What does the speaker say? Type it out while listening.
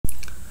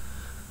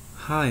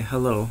Hi,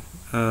 hello.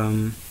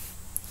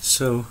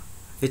 So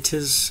it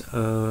is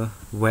a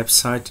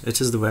website.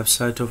 It is the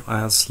website of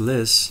IELTS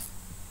Liz,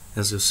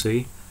 as you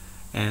see,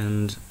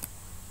 and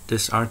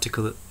this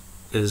article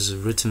is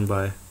written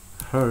by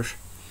her.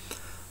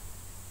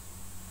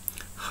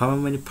 How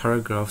many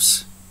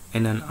paragraphs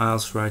in an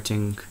IELTS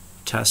writing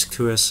task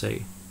 2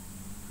 essay?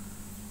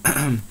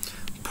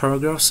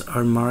 Paragraphs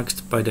are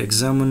marked by the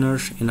examiner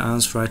in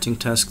IELTS writing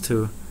task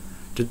 2.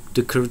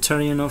 The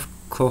criterion of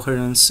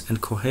coherence and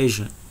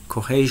cohesion,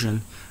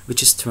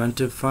 which is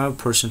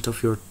 25%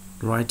 of your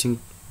writing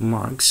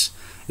marks,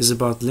 is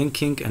about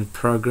linking and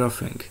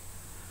paragraphing.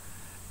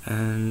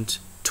 And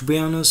to be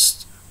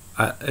honest,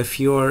 if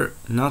you are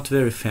not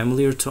very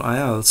familiar to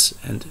IELTS,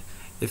 and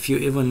if you're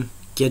even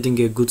getting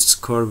a good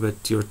score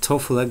with your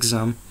TOEFL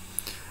exam,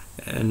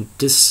 and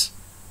this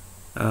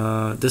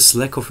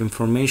lack of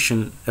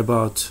information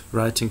about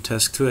writing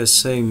task 2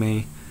 essay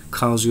may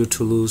cause you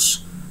to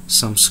lose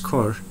some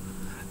score,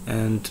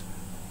 and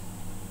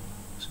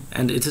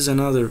it is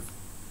another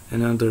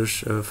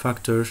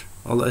factor.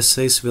 All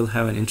essays will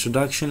have an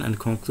introduction and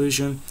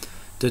conclusion,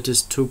 that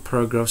is 2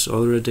 paragraphs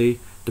already.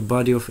 The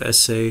body of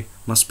essay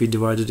must be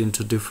divided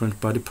into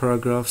different body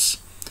paragraphs.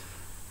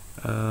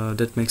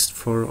 That makes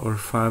 4 or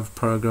 5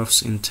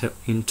 paragraphs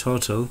in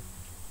total.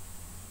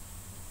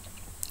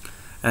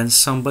 And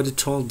somebody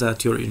told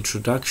that your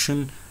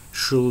introduction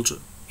should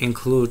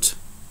include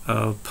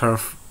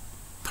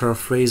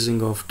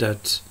paraphrasing of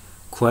that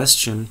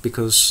question,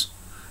 because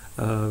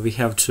we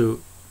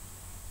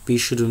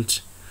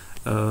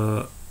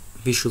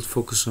should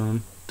focus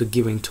on the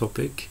given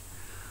topic.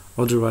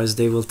 Otherwise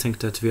they will think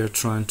that we are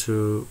trying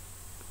to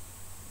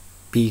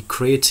be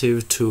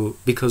creative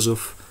because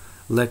of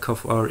lack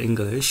of our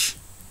English.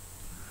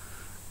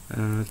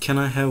 Can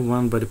I have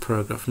one body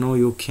paragraph? No,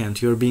 you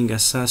can't. You're being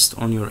assessed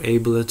on your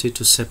ability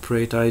to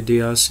separate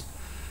ideas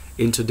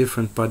into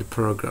different body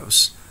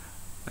paragraphs.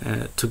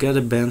 To get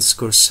a band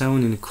score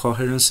 7 in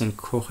coherence and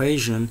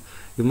cohesion,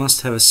 you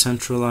must have a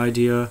central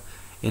idea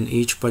in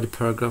each body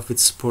paragraph with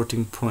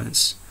supporting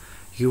points.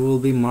 You will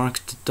be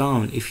marked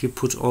down if you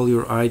put all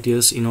your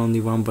ideas in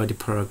only one body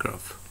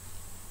paragraph.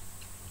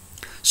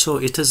 So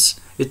it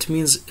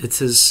means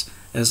it is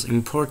as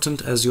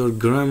important as your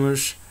grammar,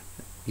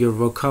 your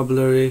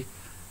vocabulary,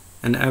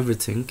 and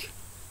everything.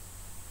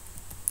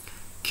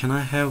 Can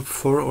I have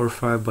 4 or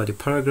 5 body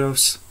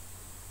paragraphs?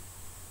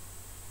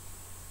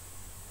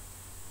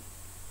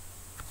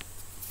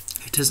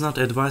 It is not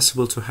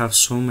advisable to have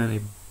so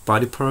many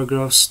body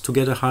paragraphs. To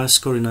get a high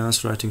score in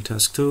IELTS writing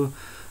task 2,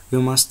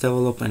 you must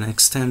develop and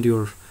extend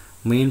your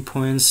main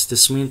points.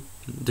 This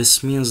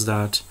means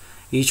that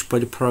each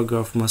body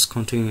paragraph must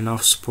contain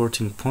enough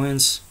supporting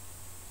points.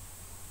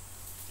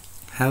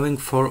 Having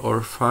 4 or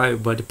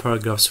 5 body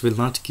paragraphs will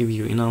not give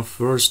you enough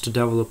words to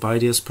develop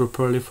ideas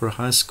properly for a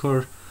high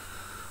score.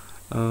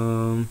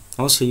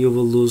 Also, you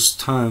will lose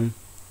time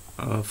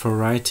for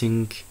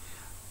writing.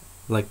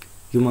 Like,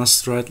 you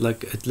must write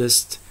like at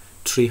least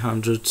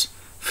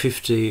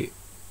 350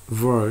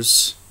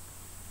 words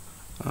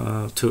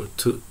to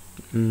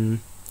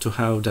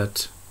have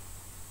that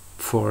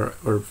 4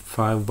 or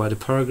 5 body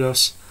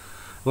paragraphs.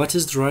 What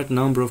is the right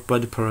number of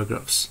body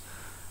paragraphs?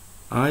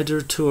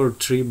 Either 2 or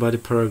 3 body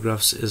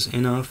paragraphs is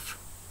enough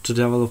to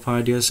develop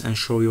ideas and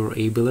show your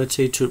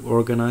ability to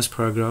organize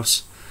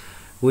paragraphs.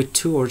 With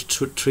 2 or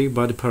 3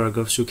 body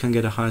paragraphs, you can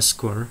get a high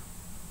score.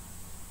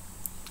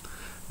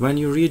 When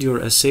you read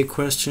your essay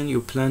question, you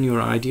plan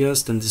your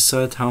ideas, then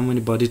decide how many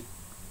body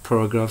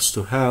paragraphs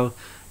to have.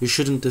 You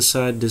shouldn't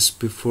decide this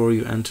before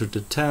you enter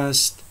the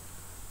test.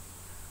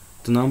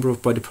 The number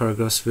of body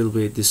paragraphs will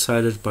be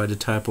decided by the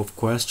type of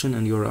question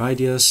and your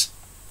ideas.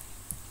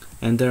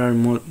 And there are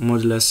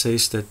model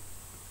essays that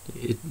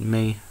it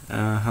may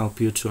help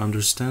you to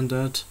understand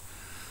that.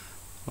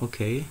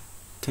 Okay,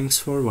 thanks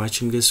for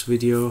watching this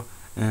video,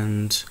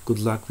 and good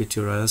luck with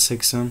your IELTS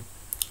exam.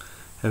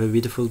 Have a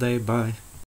beautiful day. Bye.